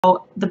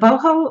The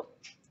boho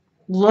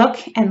look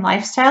and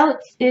lifestyle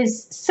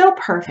is so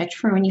perfect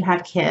for when you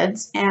have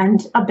kids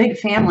and a big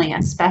family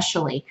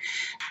especially.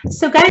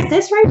 So guys,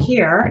 this right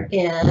here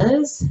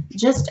is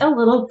just a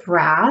little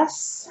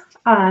brass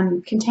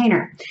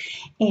container,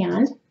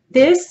 and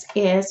this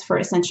is for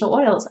essential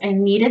oils. I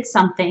needed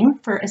something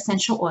for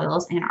essential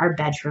oils in our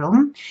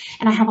bedroom,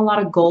 and I have a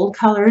lot of gold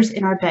colors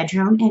in our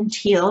bedroom and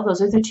teal.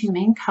 Those are the two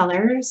main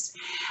colors.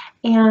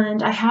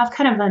 And I have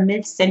kind of a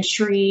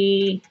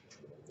mid-century,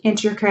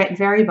 intricate,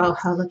 very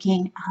boho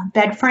looking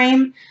bed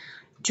frame,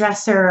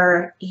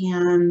 dresser,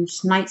 and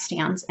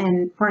nightstands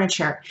and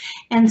furniture.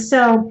 And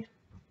so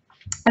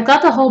I've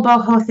got the whole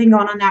boho thing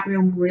going on that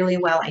room really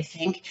well, I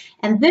think.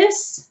 And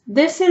this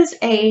is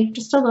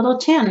just a little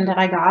tin that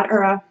I got,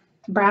 or a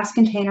brass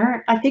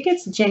container. I think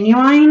it's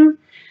genuine.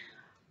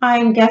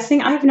 I'm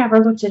guessing. I've never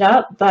looked it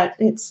up, but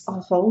it's a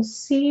whole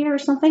C or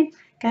something.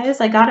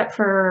 Guys, I got it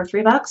for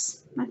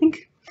 $3, I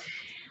think.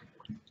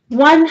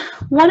 One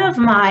of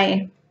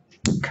my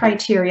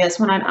criterias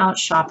when I'm out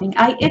shopping,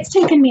 it's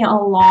taken me a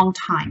long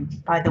time,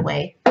 by the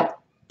way,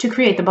 to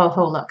create the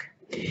boho look.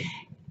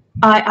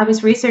 I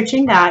was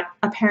researching that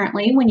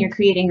apparently when you're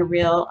creating a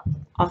real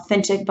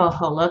authentic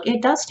boho look,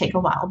 it does take a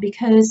while,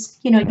 because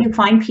you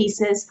find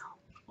pieces,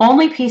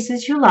 only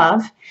pieces you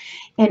love,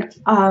 and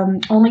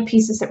only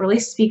pieces that really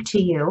speak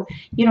to you.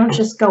 You don't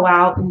just go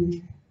out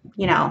and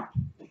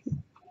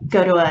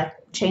go to a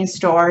chain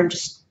store and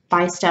just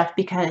buy stuff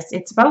because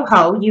it's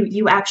boho.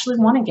 You actually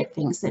want to get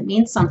things that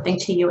mean something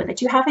to you and that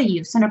you have a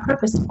use and a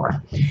purpose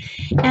for.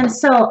 And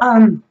so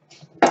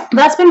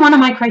that's been one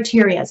of my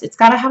criterias. It's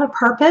got to have a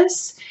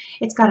purpose.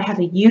 It's got to have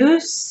a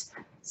use.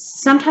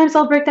 Sometimes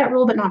I'll break that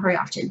rule, but not very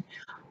often,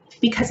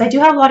 because I do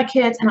have a lot of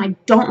kids and I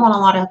don't want a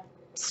lot of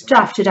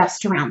stuff to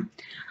dust around.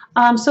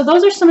 So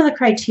those are some of the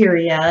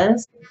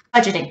criterias.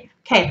 Budgeting.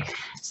 Okay,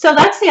 so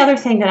that's the other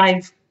thing that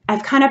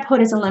I've kind of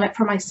put as a limit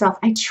for myself.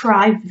 I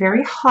try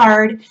very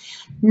hard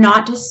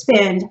not to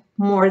spend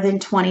more than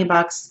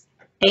 $20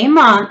 a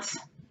month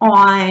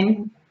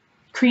on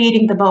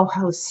creating the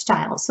boho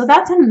style. So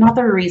that's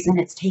another reason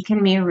it's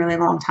taken me a really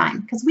long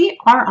time, because we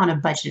are on a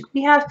budget.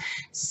 We have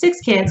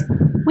 6 kids,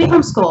 we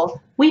homeschool,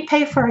 we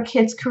pay for our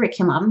kids'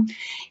 curriculum,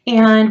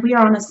 and we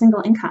are on a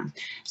single income.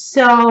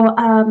 So,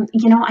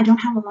 I don't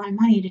have a lot of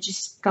money to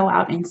just go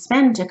out and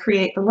spend to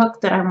create the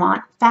look that I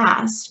want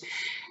fast.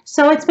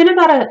 So it's been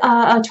about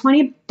a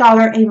 $20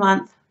 a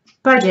month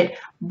budget,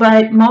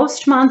 but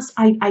most months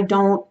I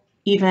don't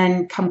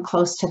even come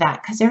close to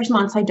that, because there's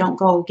months I don't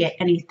go get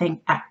anything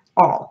at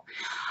all.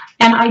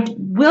 And I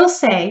will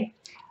say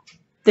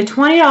the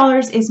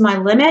 $20 is my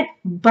limit,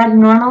 but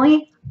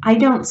normally I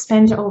don't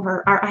spend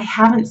over, or I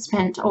haven't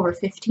spent over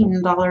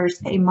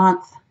 $15 a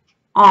month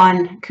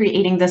on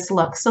creating this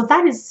look. So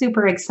that is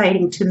super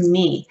exciting to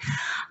me.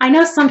 I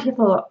know some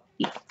people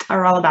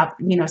are all about,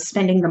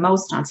 spending the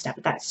most on stuff,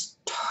 but that's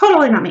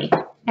totally not me.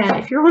 And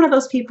if you're one of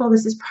those people,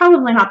 this is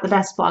probably not the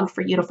best blog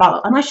for you to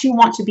follow, unless you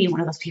want to be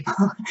one of those people.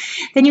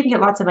 Then you can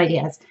get lots of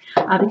ideas,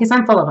 because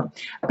I'm full of them.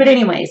 But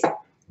anyways,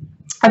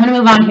 I'm going to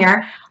move on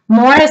here.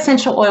 More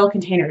essential oil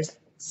containers.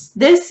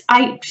 This,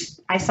 I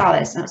saw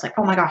this and I was like,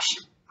 oh my gosh,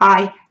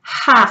 I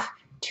have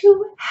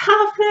to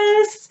have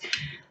this.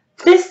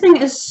 This thing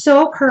is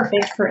so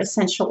perfect for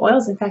essential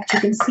oils. In fact, you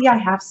can see I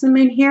have some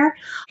in here,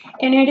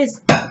 and it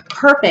is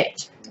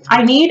perfect.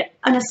 I need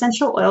an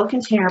essential oil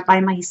container by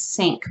my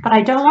sink, but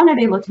I don't want to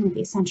be looking at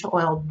the essential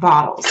oil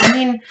bottles. I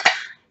mean,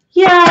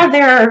 yeah,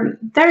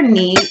 they're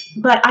neat,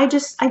 but I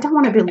don't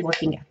want to be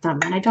looking at them,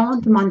 and I don't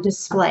want them on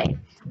display.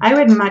 I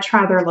would much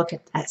rather look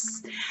at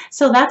this.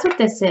 So that's what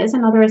this is,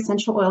 another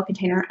essential oil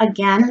container.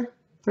 Again,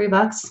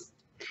 $3.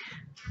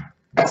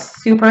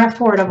 Super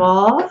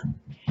affordable.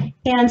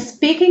 And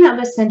speaking of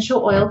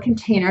essential oil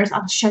containers,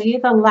 I'll show you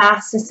the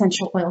last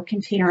essential oil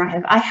container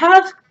I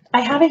have. I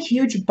have a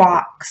huge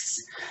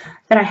box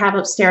that I have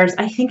upstairs.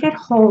 I think it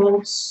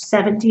holds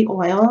 70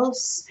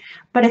 oils,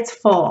 but it's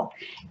full.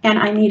 And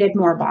I needed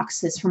more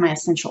boxes for my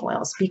essential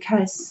oils,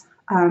 because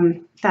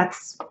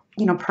that's,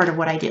 part of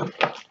what I do.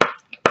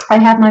 I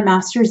have my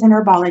master's in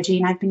herbology,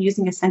 and I've been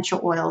using essential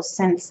oils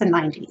since the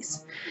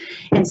 90s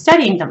and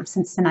studying them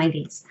since the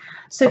 90s.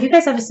 So if you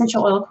guys have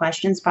essential oil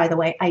questions, by the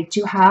way, I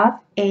do have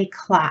a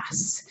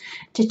class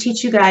to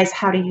teach you guys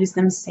how to use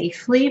them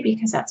safely,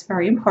 because that's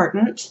very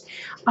important,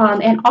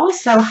 and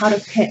also how to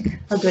pick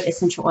a good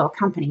essential oil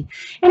company.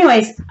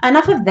 Anyways,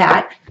 enough of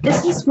that.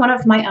 This is one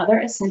of my other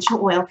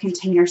essential oil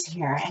containers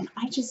here, and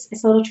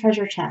it's a little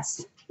treasure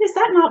chest. Is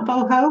that not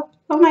boho?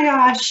 Oh my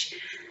gosh.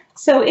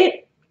 So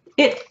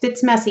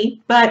it's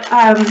messy, but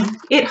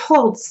it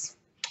holds,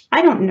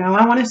 I don't know,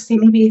 I want to say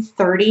maybe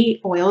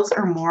 30 oils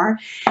or more.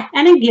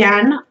 And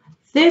again,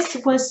 this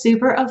was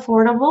super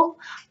affordable.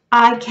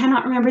 I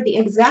cannot remember the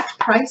exact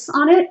price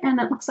on it, and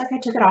it looks like I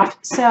took it off.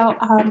 So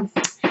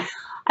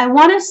I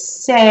want to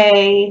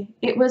say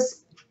it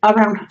was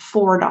around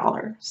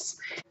 $4.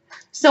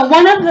 So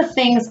one of the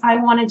things I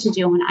wanted to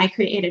do when I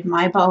created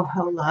my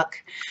boho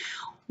look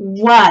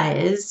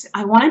was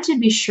I wanted to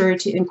be sure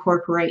to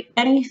incorporate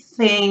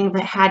anything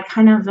that had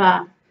kind of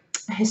a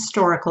a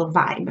historical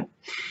vibe,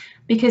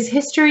 because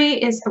history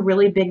is a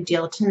really big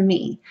deal to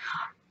me.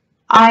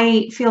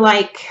 I feel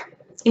like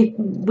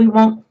we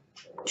won't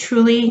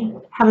truly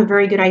have a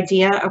very good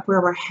idea of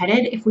where we're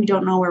headed if we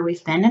don't know where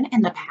we've been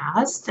in the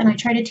past. And I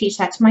try to teach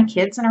that to my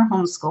kids in our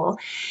homeschool.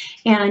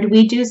 And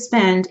we do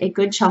spend a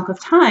good chunk of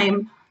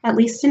time, at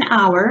least an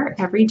hour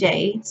every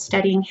day,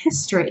 studying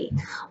history.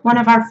 One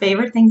of our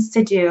favorite things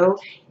to do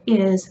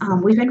is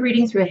we've been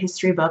reading through a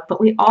history book, but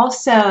we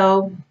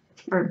also,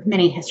 or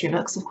many history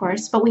books, of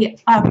course, but we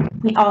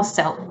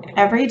also,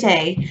 every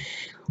day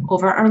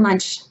over our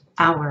lunch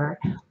hour,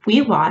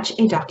 we watch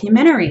a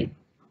documentary.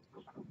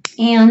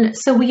 And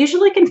so we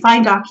usually can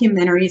find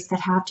documentaries that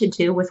have to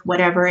do with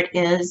whatever it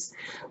is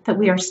that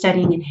we are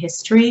studying in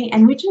history.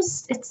 And we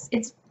just,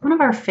 it's one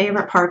of our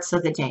favorite parts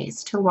of the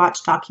days to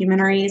watch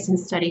documentaries and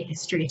study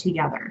history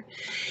together.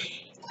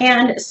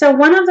 And so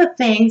one of the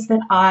things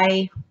that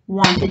I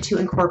wanted to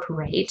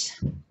incorporate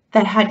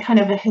that had kind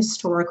of a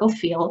historical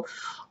feel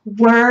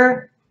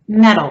were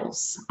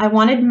medals. I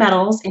wanted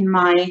medals in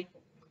my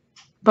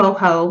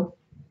boho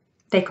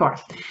decor.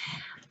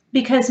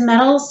 Because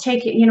medals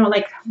take, you know,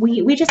 like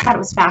we just thought it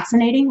was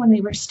fascinating when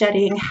we were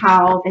studying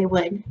how they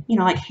would, you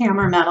know, like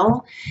hammer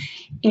metal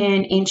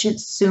in ancient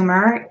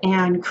Sumer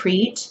and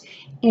Crete.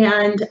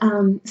 And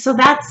so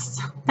that's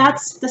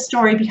the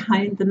story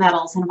behind the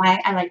medals and why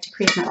I like to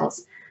create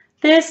medals.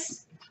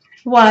 This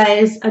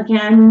was,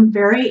 again,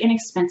 very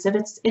inexpensive.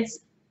 It's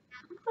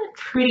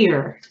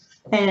prettier,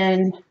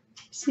 and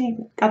see,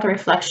 got the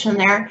reflection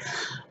there.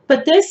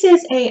 But this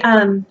is a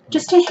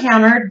just a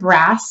hammered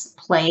brass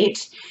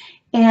plate.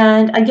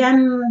 And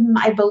again,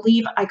 I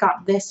believe I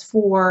got this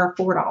for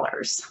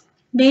 $4,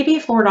 maybe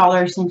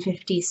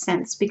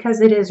 $4.50, because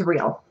it is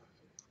real.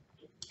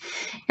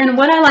 And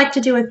what I like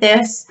to do with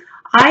this,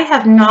 I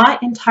have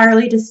not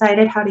entirely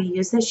decided how to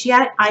use this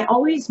yet. I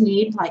always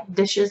need like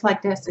dishes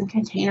like this and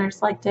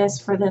containers like this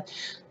for the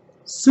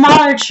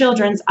smaller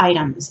children's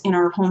items in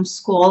our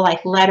homeschool,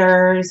 like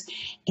letters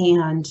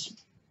and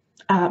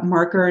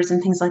markers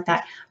and things like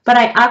that. But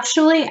I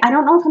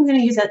don't know if I'm going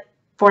to use it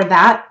for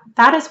that.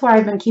 That is where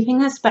I've been keeping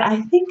this, but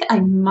I think I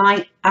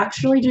might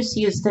actually just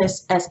use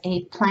this as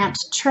a plant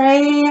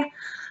tray.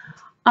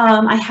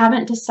 I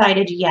haven't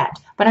decided yet,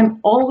 but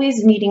I'm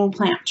always needing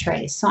plant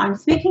trays, so I'm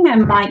thinking I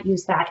might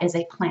use that as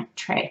a plant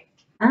tray.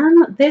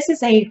 This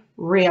is a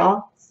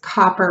real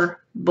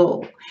copper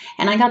bowl,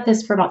 and I got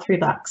this for about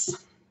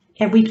 $3.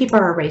 And we keep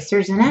our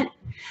erasers in it.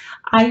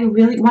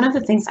 One of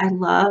the things I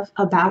love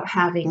about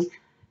having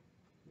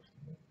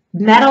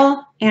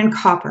metal and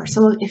copper.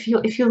 So if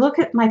you look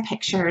at my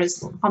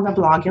pictures on the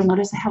blog, you'll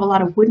notice I have a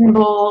lot of wooden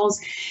bowls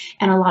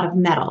and a lot of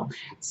metal.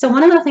 So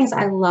one of the things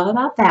I love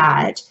about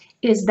that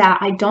is that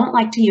I don't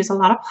like to use a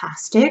lot of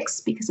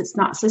plastics because it's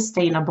not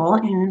sustainable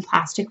and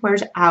plastic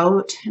wears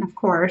out. And of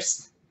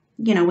course,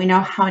 you know, we know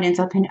how it ends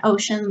up in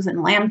oceans and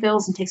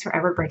landfills and takes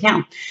forever to break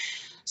down.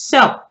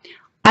 So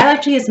I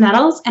like to use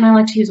metals and I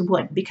like to use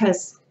wood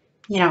because,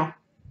 you know,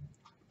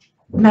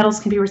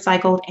 metals can be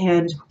recycled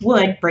and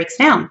wood breaks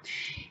down.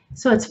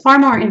 So it's far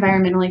more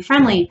environmentally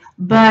friendly,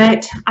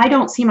 but I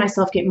don't see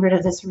myself getting rid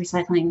of this or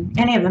recycling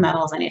any of the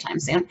metals anytime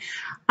soon.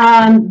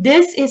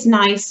 This is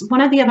nice.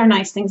 One of the other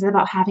nice things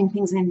about having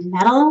things in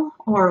metal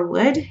or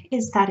wood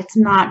is that it's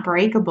not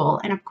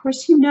breakable. And of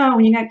course, you know,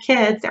 when you got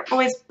kids, they're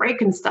always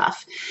breaking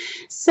stuff.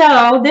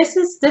 So this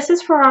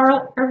is for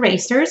our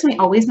erasers. We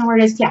always know where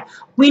it is. Yeah,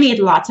 we need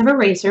lots of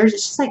erasers.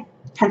 It's just like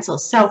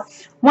pencils. So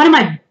one of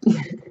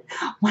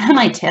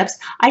my tips,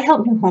 I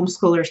help new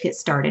homeschoolers get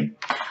started.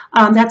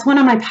 That's one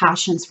of my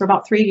passions. For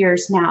about 3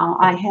 years now,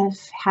 I have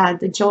had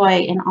the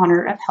joy and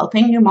honor of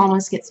helping new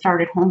mamas get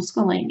started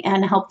homeschooling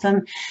and help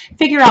them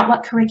figure out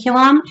what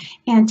curriculum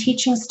and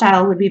teaching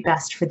style would be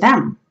best for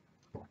them.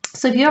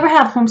 So if you ever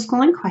have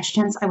homeschooling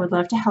questions, I would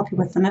love to help you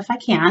with them if I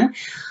can.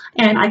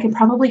 And I can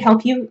probably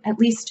help you at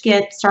least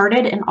get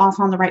started and off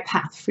on the right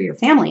path for your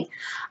family,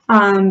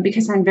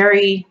 because I'm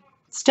very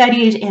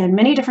studied in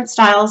many different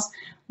styles.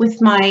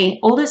 With my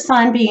oldest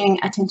son being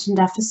attention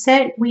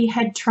deficit, we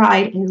had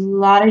tried a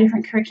lot of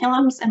different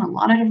curriculums and a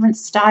lot of different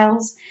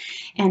styles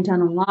and done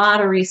a lot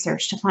of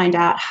research to find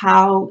out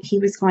how he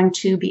was going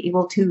to be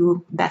able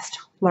to best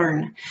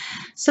learn.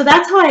 So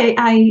that's how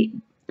I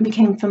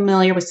became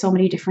familiar with so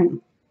many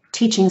different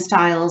teaching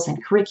styles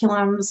and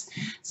curriculums.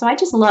 So I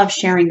just love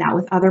sharing that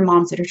with other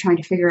moms that are trying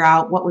to figure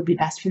out what would be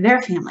best for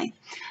their family.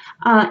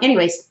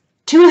 Anyways,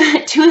 two of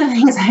the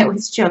things I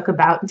always joke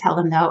about and tell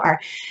them though are,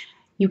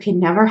 you can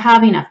never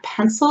have enough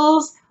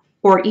pencils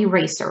or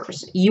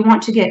erasers. You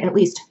want to get at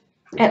least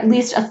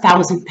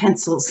 1,000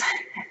 pencils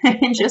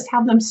and just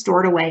have them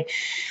stored away.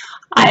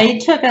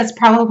 It took us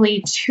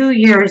probably 2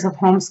 years of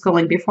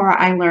homeschooling before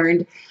I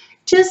learned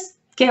just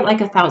get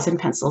like 1,000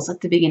 pencils at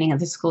the beginning of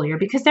the school year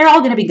because they're all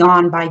going to be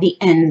gone by the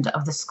end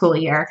of the school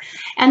year.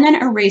 And then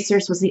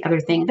erasers was the other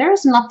thing.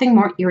 There's nothing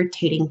more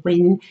irritating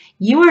when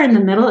you are in the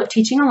middle of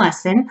teaching a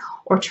lesson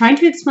or trying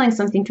to explain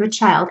something to a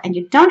child and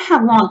you don't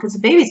have long because the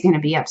baby's going to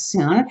be up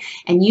soon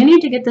and you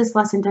need to get this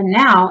lesson done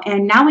now,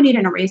 and now we need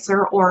an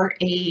eraser or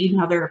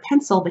another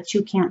pencil, but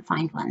you can't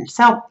find one.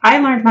 So I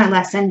learned my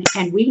lesson,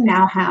 and we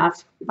now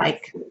have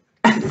like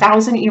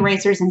 1,000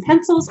 erasers and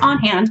pencils on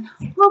hand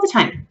all the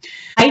time.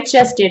 I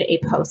just did a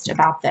post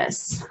about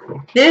this.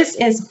 This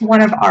is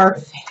one of our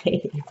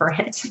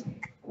favorite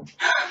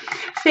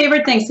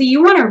things. So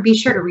you want to be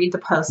sure to read the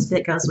post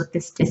that goes with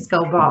this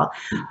disco ball.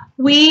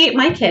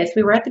 My kids,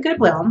 we were at the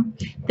Goodwill.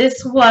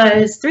 This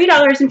was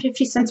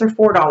 $3.50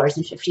 or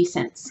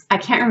 $4.50. I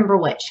can't remember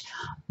which.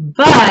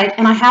 But,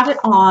 and I have it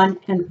on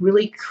a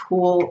really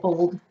cool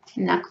old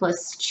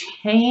necklace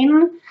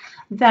chain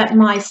that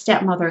my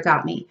stepmother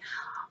got me.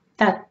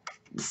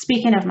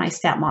 Speaking of my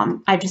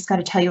stepmom, I've just got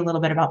to tell you a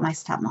little bit about my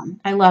stepmom.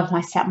 I love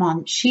my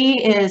stepmom.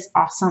 She is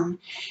awesome.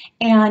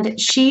 And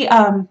she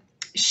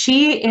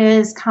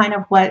is kind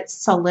of what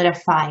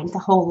solidified the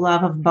whole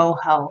love of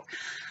boho.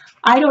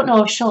 I don't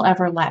know if she'll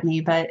ever let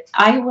me, but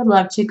I would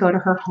love to go to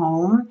her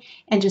home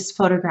and just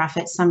photograph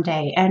it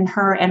someday, and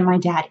her and my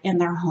dad in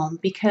their home,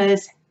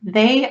 because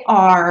they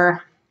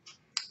are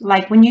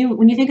like, when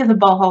you think of the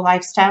boho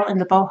lifestyle and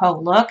the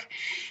boho look,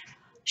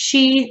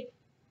 she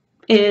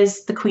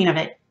is the queen of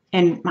it,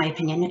 in my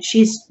opinion.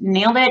 She's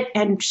nailed it,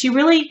 and she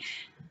really,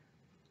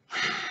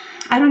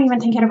 I don't even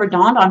think it ever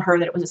dawned on her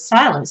that it was a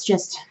style. It was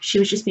just, she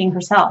was just being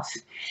herself.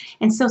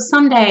 And so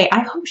someday,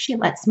 I hope she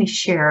lets me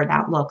share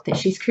that look that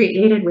she's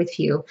created with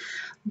you.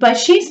 But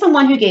she's the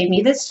one who gave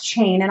me this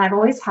chain, and I've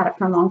always had it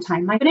for a long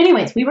time. But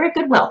anyways, we were at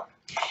Goodwill,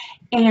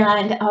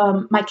 and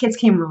my kids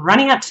came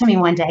running up to me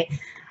one day.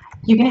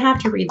 You're going to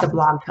have to read the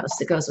blog post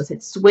that goes with it.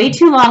 It's way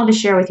too long to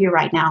share with you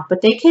right now.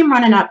 But they came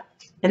running up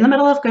in the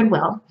middle of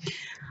Goodwill,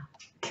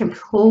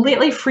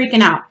 completely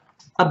freaking out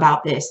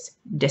about this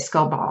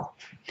disco ball.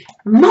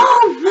 Mom,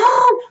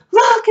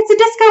 look, it's a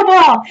disco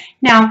ball.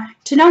 Now,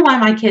 to know why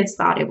my kids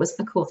thought it was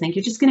a cool thing,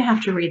 you're just going to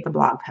have to read the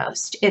blog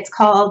post. It's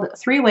called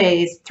Three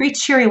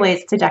Cheery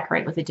Ways to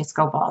Decorate with a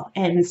Disco Ball.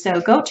 And so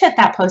go check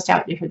that post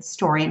out to hear the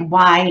story and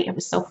why it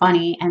was so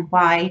funny and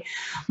why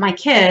my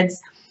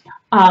kids,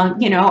 are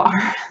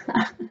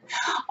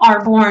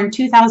born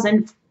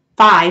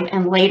 2005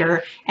 and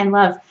later and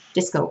love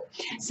disco.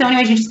 So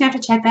anyways, you're just gonna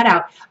have to check that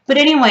out. But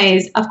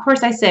anyways, of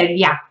course I said,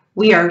 yeah,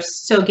 we are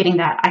so getting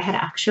that. I had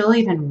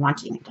actually been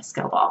wanting a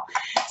disco ball.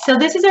 So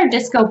this is our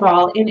disco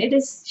ball, and it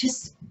is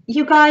just,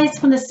 you guys,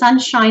 when the sun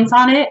shines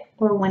on it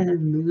or when the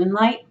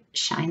moonlight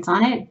shines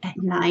on it at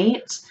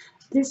night,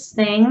 this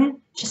thing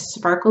just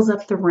sparkles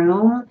up the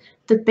room.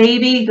 The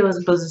baby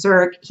goes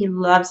berserk. He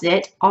loves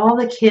it. All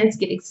the kids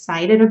get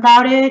excited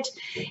about it.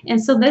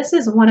 And so this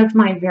is one of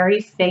my very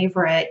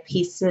favorite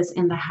pieces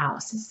in the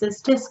house. It's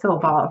this disco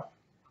ball.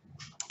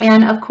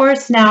 And of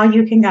course now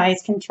you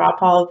guys can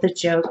drop all the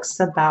jokes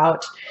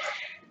about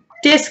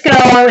disco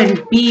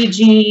and Bee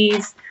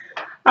Gees.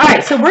 All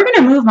right, so we're going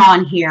to move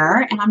on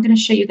here, and I'm going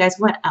to show you guys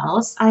what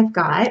else I've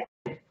got.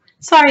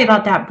 Sorry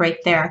about that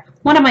break there.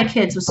 One of my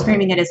kids was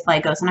screaming at his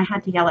Legos, and I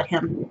had to yell at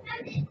him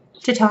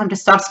to tell him to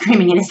stop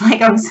screaming at his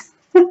Legos.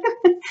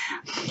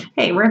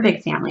 Hey, we're a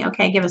big family,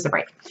 okay? Give us a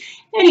break.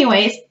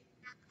 Anyways,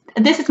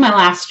 this is my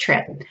last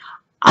trip.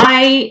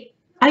 I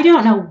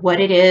don't know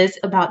what it is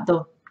about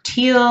the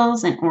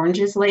teals and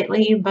oranges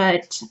lately,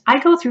 but I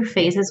go through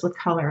phases with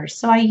colors.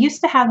 So I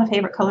used to have a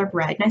favorite color of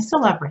red, and I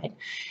still love red.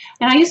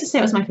 And I used to say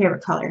it was my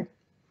favorite color.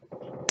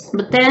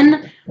 But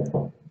then,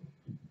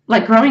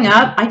 like growing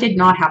up, I did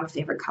not have a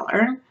favorite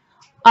color.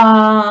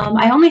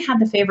 I only had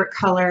the favorite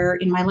color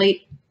in my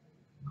late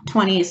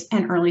 20s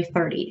and early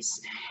 30s.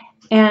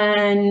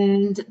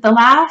 And the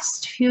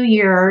last few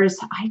years,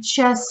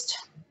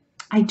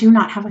 I do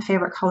not have a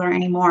favorite color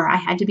anymore. I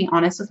had to be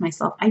honest with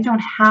myself. I don't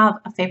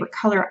have a favorite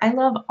color. I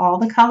love all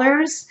the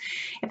colors.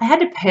 If I had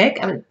to pick,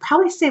 I would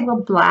probably say a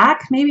little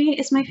black maybe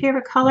is my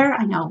favorite color.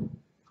 I know,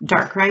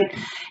 dark, right?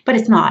 But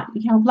it's not.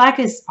 You know, black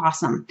is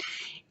awesome.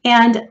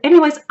 And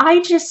anyways,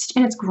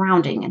 and it's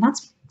grounding. And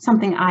that's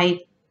something I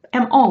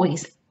am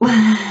always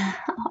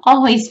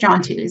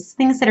drawn to, is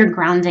things that are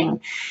grounding.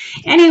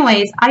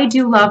 Anyways, I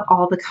do love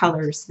all the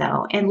colors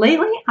though. And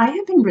lately I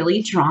have been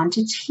really drawn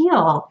to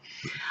teal.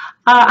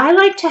 I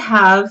like to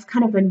have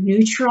kind of a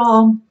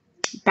neutral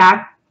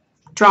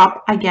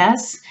backdrop, I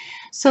guess,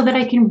 so that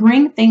I can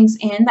bring things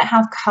in that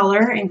have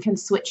color and can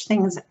switch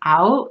things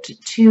out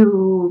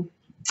to,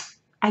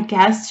 I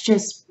guess,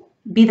 just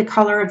be the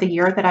color of the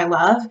year that I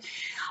love.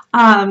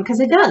 Because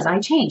it does, I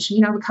change,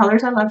 you know, the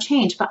colors I love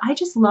change, but I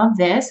just love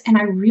this, and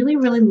I really,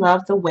 really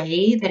love the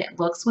way that it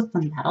looks with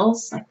the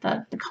metals, like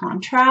the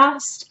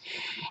contrast.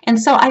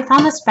 And so I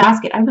found this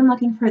basket. I've been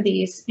looking for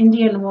these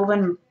Indian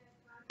woven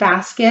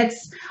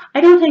baskets.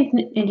 I don't think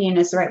Indian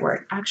is the right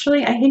word.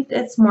 Actually, I think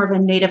it's more of a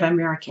Native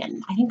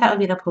American. I think that would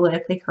be the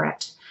politically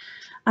correct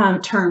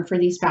term for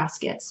these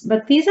baskets.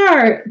 But these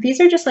are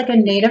just like a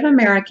Native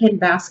American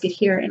basket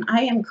here, and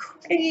I am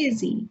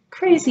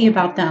crazy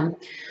about them.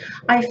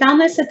 I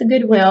found this at the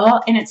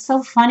Goodwill, and it's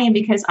so funny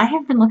because I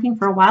have been looking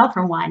for a while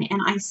for one, and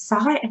I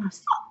saw it, and I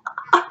was like,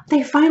 oh,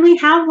 they finally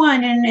have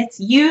one, and it's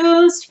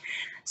used.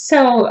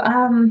 So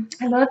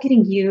I love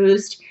getting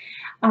used,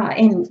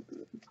 and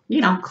you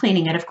know,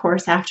 cleaning it, of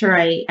course, after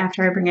I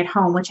bring it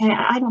home, which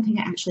I don't think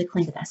I actually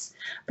cleaned this.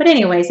 But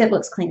anyways, it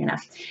looks clean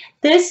enough.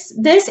 This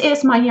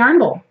is my yarn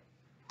bowl,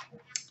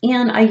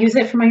 and I use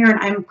it for my yarn.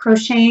 I'm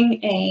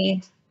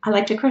crocheting I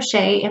like to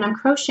crochet, and I'm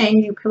crocheting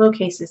new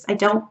pillowcases.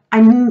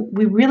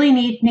 We really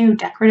need new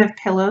decorative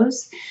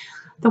pillows.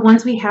 The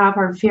ones we have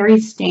are very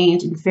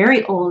stained and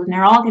very old, and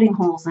they're all getting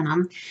holes in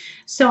them.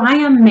 So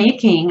I'm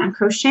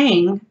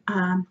crocheting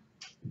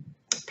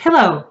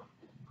pillow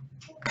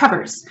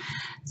covers.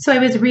 So I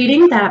was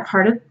reading that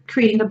part of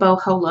creating the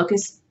boho look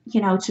is,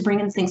 you know, to bring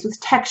in things with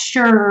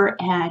texture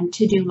and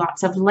to do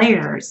lots of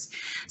layers.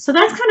 So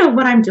that's kind of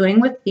what I'm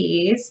doing with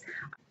these.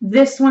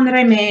 This one that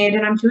I made,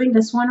 and I'm doing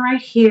this one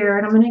right here,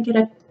 and I'm going to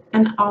get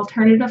an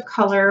alternative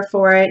color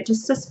for it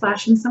just to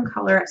splash in some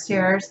color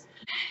upstairs.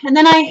 And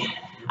then I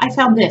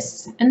found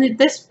this, and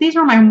these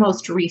are my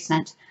most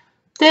recent.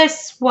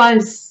 This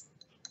was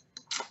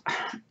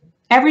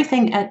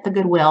everything at the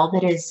Goodwill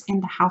that is in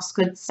the house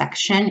goods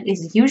section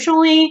is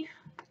usually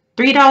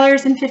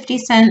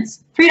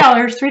 $3.50,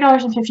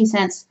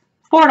 $3.50,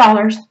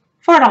 $4,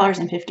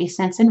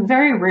 $4.50, and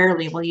very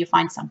rarely will you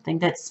find something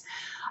that's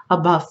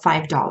above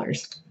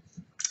 $5.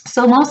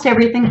 So most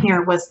everything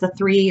here was the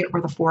 $3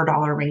 or the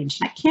 $4 range.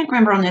 And I can't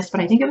remember on this, but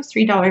I think it was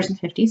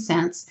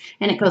 $3.50,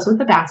 and it goes with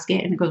the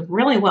basket, and it goes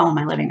really well in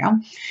my living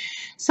room.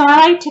 So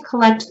I like to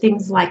collect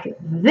things like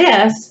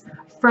this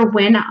for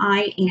when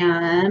I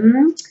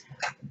am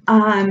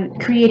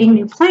creating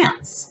new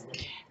plants.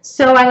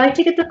 So I like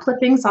to get the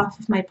clippings off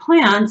of my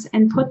plants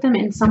and put them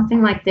in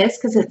something like this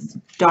because it's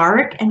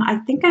dark, and I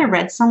think I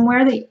read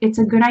somewhere that it's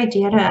a good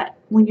idea to,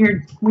 when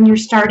you're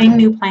starting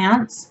new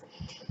plants,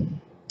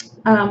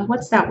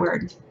 what's that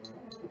word?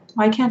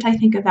 Why can't I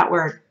think of that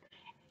word?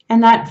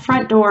 And that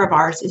front door of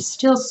ours is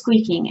still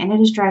squeaking, and it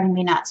is driving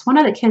me nuts. One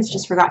of the kids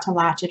just forgot to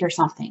latch it or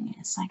something.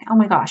 It's like, oh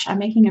my gosh, I'm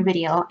making a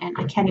video and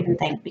I can't even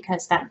think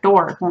because that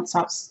door won't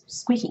stop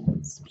squeaking.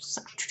 It's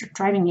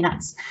driving me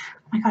nuts.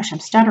 Oh my gosh, I'm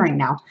stuttering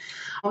now.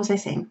 What was I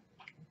saying?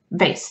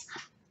 Vase,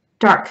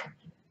 dark,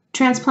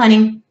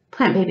 transplanting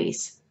plant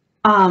babies.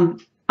 I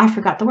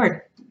forgot the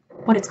word,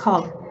 what it's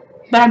called,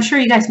 but I'm sure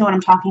you guys know what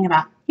I'm talking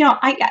about. You know,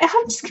 I'm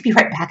just gonna be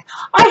right back.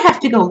 I have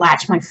to go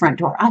latch my front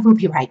door. I will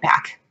be right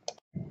back.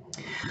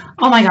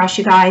 Oh my gosh,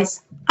 you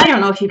guys, I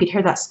don't know if you could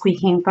hear that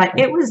squeaking, but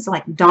it was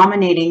like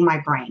dominating my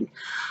brain.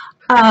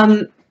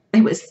 I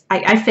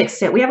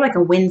fixed it. We have like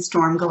a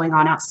windstorm going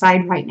on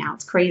outside right now.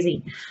 It's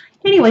crazy.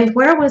 Anyway,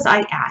 where was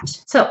I at?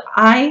 So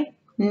I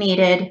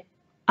needed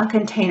a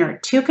container,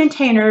 2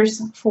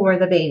 containers for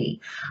the baby.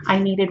 I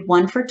needed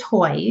one for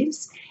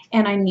toys,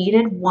 and I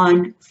needed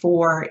one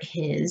for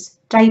his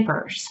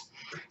diapers.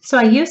 So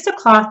I used a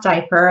cloth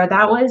diaper.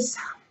 That was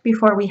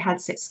before we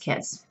had 6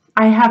 kids.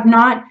 I have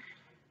not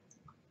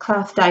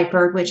cloth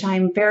diapered, which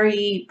I'm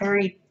very,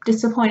 very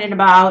disappointed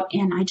about,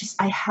 and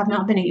I have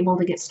not been able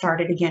to get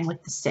started again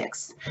with the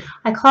 6th.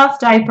 I cloth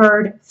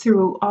diapered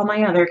through all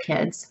my other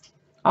kids,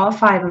 all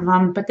 5 of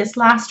them, but this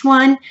last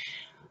one,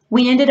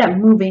 we ended up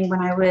moving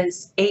when I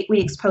was 8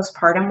 weeks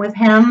postpartum with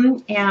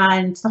him,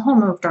 and the whole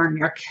move darn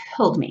near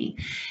killed me,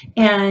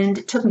 and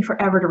it took me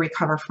forever to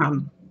recover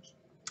from,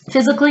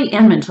 physically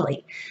and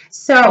mentally.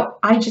 So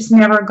I just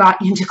never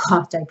got into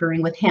cloth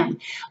diapering with him,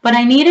 but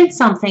I needed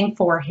something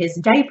for his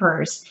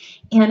diapers,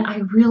 and I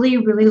really,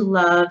 really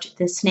loved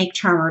the snake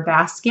charmer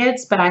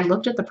baskets, but I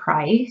looked at the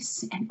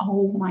price and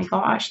oh my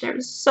gosh,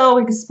 they're so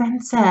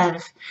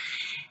expensive.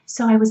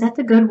 So I was at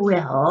the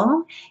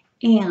Goodwill,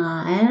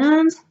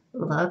 and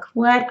look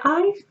what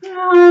I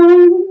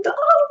found.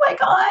 Oh my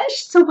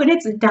gosh. So when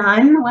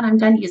I'm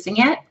done using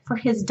it for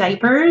his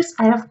diapers,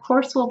 I of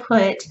course will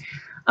put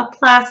a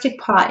plastic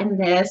pot in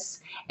this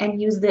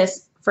and use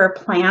this for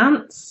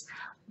plants,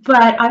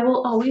 but I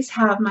will always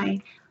have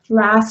my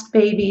last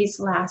baby's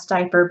last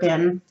diaper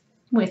bin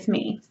with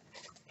me.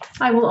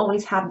 I will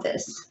always have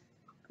this,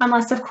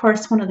 unless of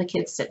course one of the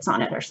kids sits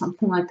on it or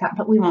something like that,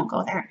 but we won't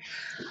go there.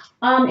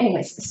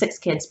 Anyways, 6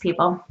 kids,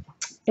 people.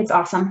 It's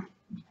awesome.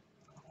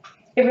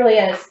 It really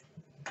is.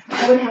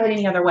 I wouldn't have it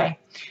any other way.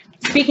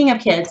 Speaking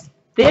of kids,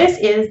 this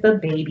is the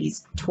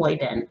baby's toy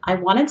bin. I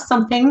wanted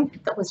something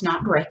that was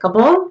not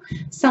breakable,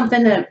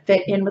 something that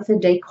fit in with the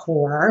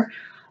decor.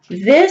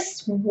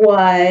 This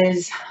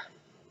was,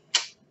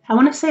 I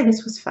want to say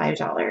this was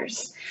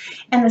 $5.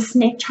 And the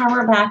snake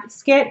charmer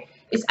basket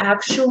is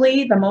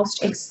actually the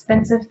most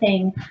expensive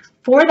thing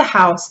for the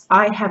house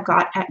I have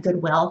got at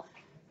Goodwill.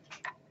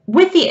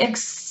 With the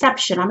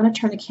exception, I'm going to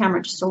turn the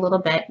camera just a little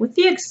bit, with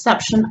the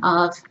exception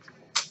of,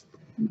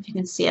 if you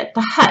can see it,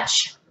 the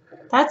hutch.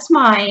 That's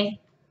my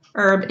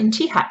herb and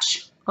tea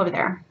hutch over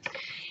there.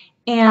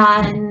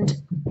 And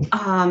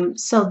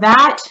so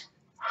that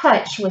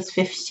hutch was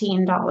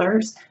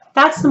 $15.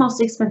 That's the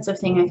most expensive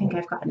thing I think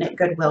I've gotten at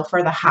Goodwill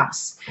for the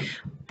house.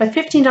 But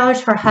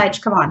 $15 for a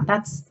hutch, come on,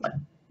 that's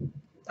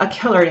a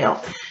killer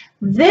deal.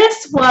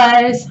 This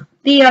was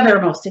the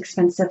other most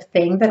expensive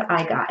thing that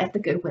I got at the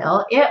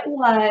Goodwill.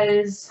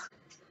 This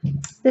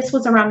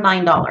was around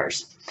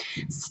 $9.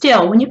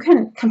 Still, when you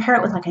can compare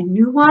it with like a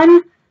new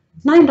one,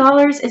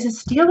 $9 is a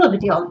steal of a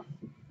deal.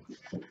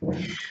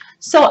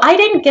 So I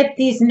didn't get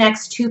these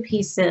next two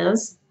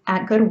pieces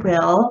at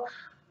Goodwill.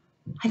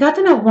 I got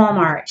them at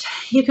Walmart.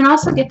 You can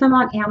also get them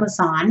on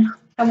Amazon.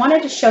 I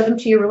wanted to show them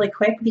to you really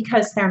quick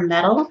because they're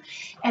metal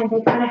and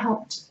they kind of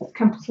helped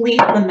complete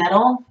the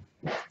metal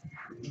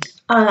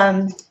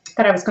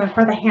that I was going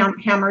for, the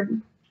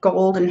hammered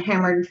gold and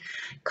hammered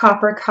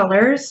copper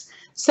colors.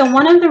 So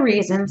one of the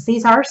reasons,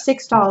 these are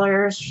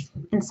 $6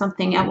 and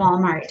something at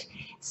Walmart.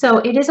 So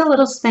it is a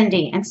little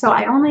spendy. And so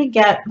I only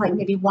get like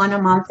maybe one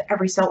a month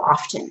every so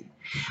often.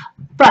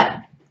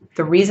 But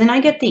the reason I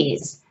get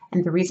these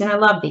and the reason I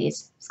love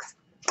these is because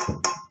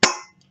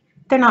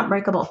they're not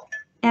breakable.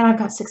 And I've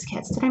got 6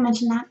 kids. Did I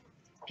mention that?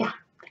 Yeah.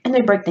 And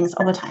they break things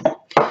all the time.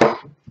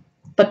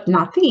 But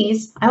not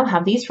these. I'll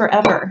have these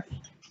forever.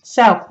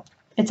 So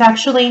it's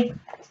actually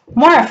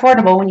more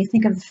affordable when you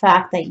think of the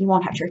fact that you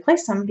won't have to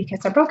replace them because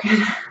they're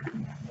broken.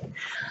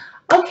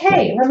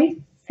 Okay, let me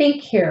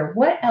think here.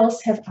 What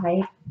else have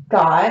I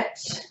got?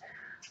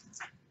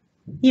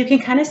 You can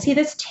kind of see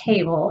this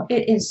table.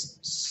 It is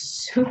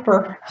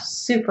super,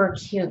 super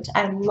cute.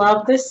 I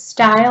love this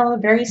style.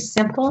 Very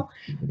simple,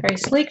 very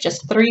sleek,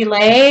 just 3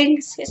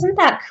 legs. Isn't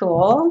that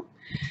cool?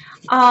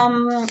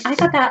 I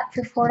got that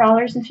for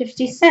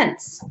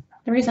 $4.50.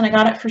 The reason I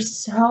got it for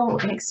so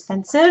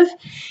inexpensive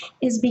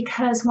is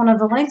because one of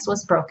the legs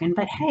was broken.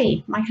 But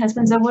hey, my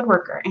husband's a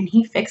woodworker and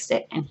he fixed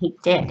it, and he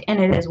did. And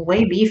it is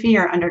way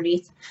beefier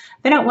underneath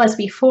than it was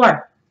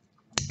before.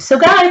 So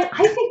guys,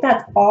 I think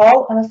that's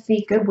all of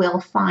the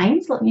Goodwill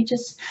finds. Let me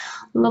just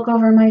look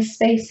over my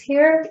space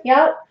here.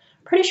 Yep,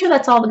 pretty sure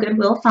that's all the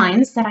Goodwill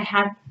finds that I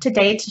have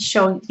today to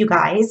show you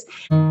guys.